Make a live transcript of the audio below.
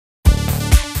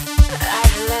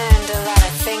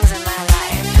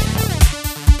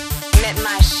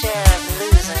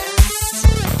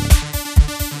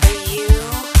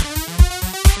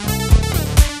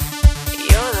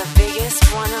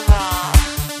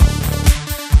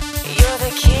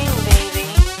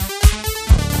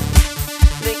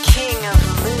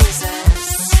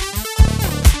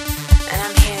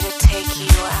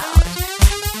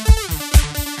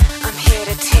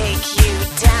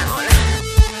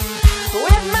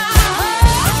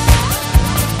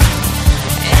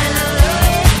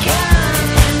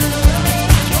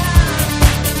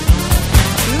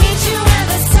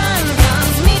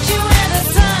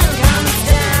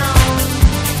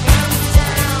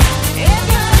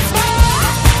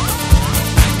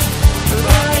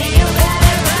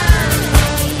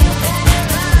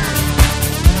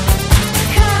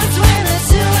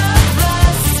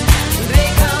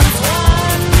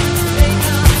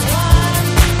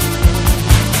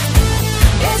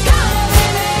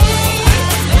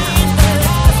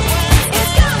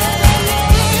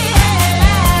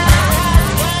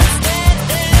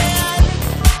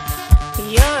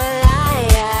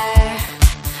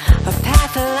of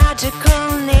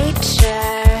pathological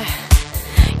nature,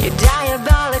 your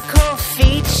diabolical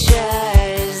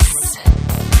features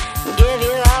give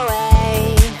you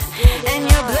away, and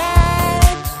your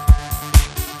blood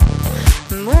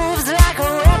moves like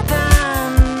a weapon,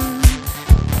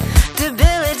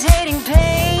 debilitating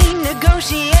pain,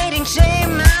 negotiating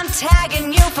shame. I'm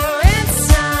tagging you for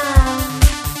ransom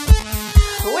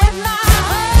with my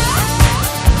heart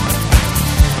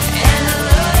and a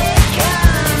loaded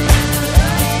gun.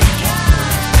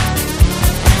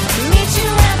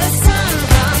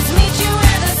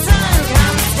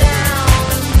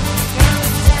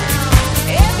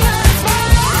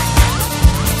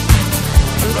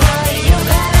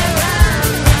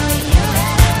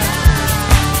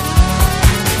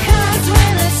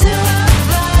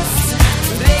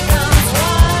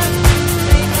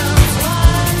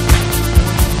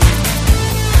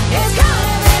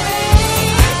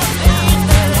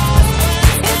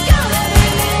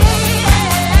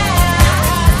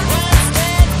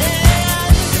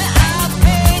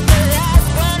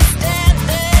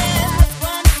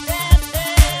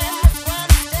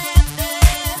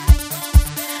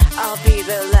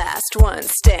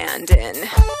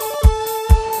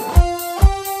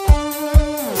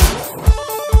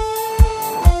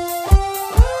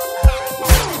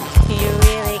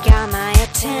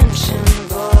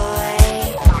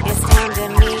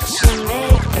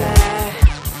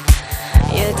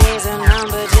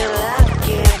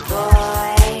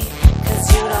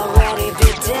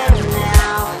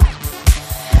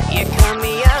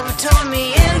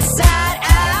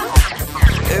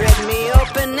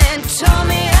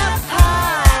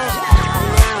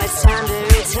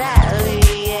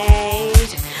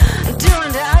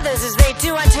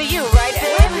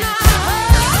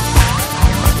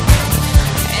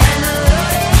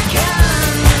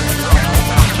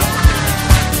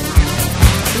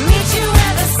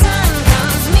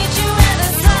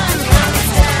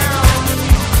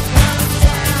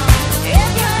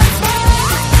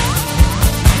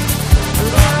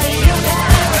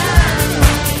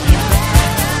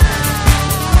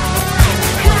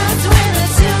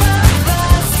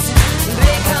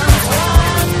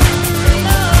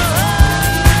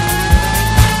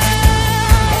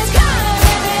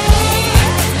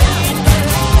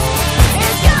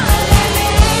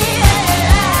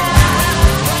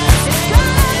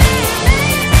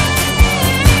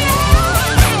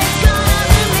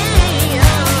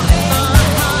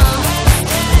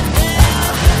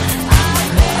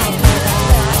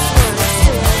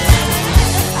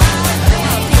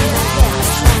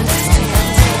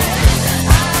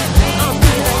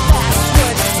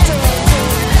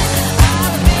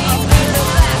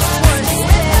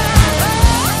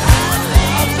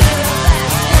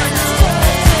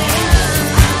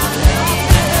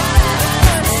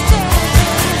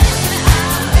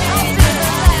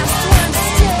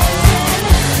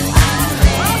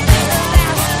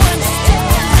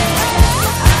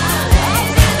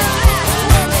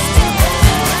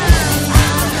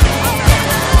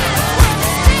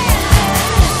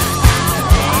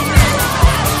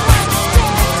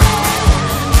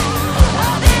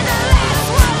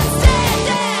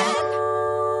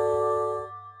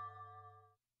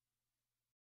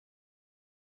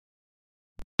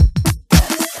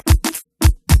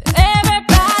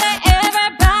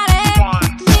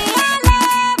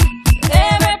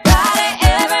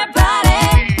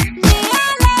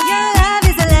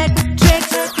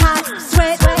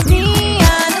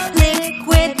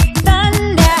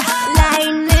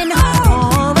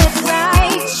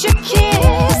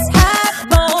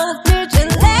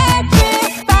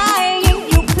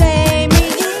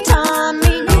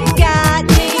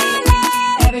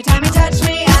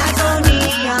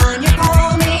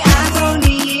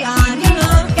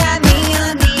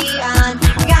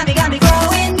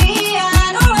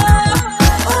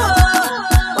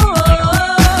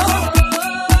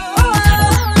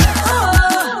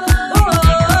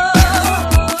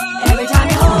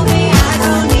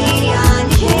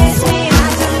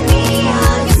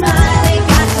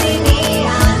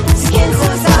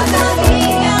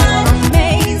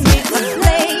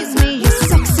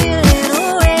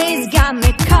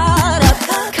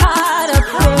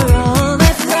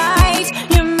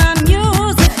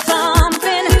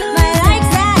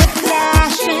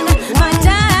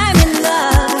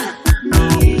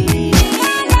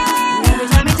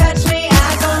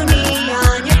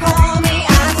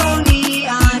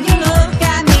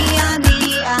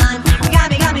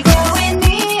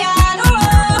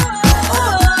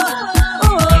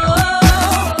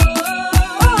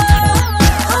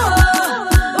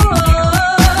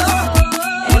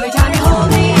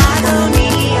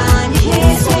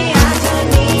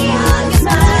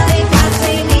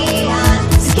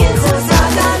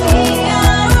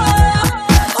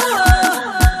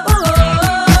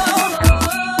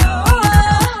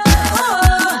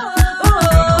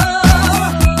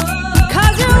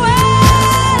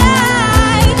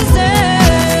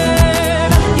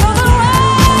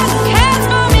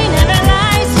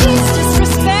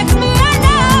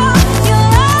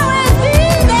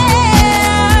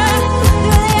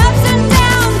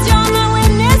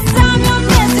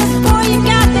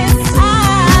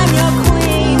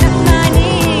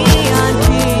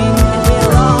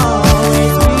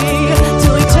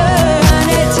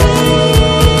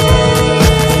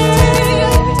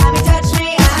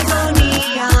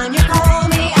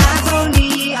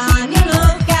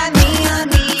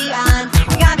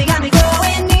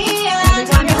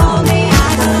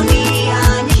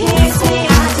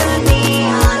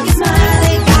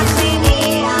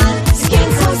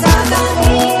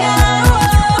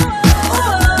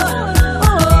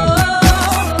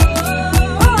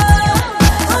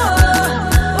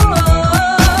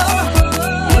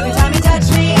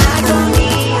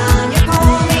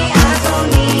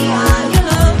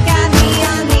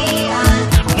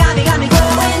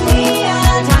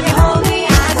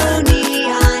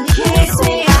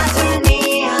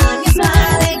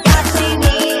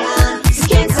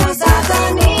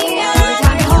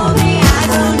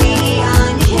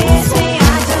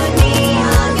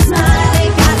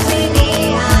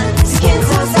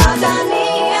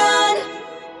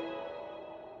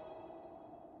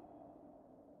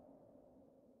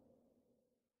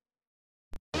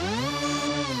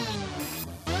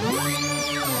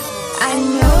 I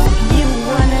know you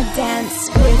wanna dance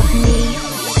with me.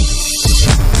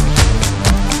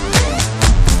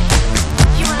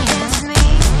 You wanna dance with me?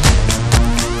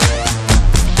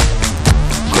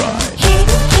 Grind. Hit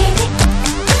it, hit it.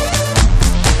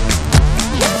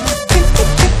 Grip it,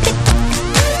 grip it.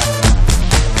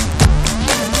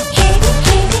 Hit it,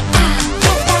 hit it. Ah,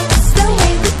 yeah, that's the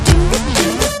way we do it, do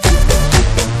it. Grip it,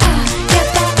 grip it. Ah, yeah,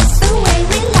 that's the way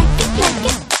we like it, like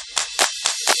it.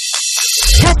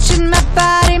 Touching my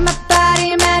body,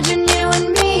 imagine you and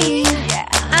me.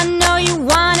 I know you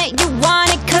want it,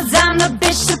 'cause I'm the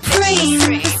bitch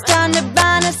supreme. It's done to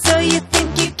bind us, so you think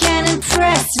you can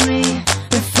impress me.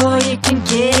 Before you can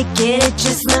get it,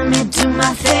 just let me do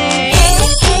my thing.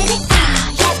 Hit it, ah,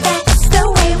 yeah, that's the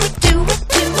way we do it,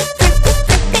 do it. Grip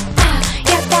it, ah,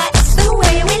 yeah, that's the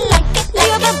way we like it,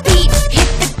 like it. The beat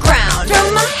hit the ground, throw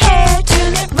my hair,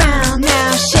 turn it round. Now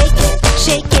shake it,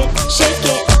 shake it, shake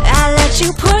it. I let you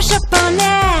push up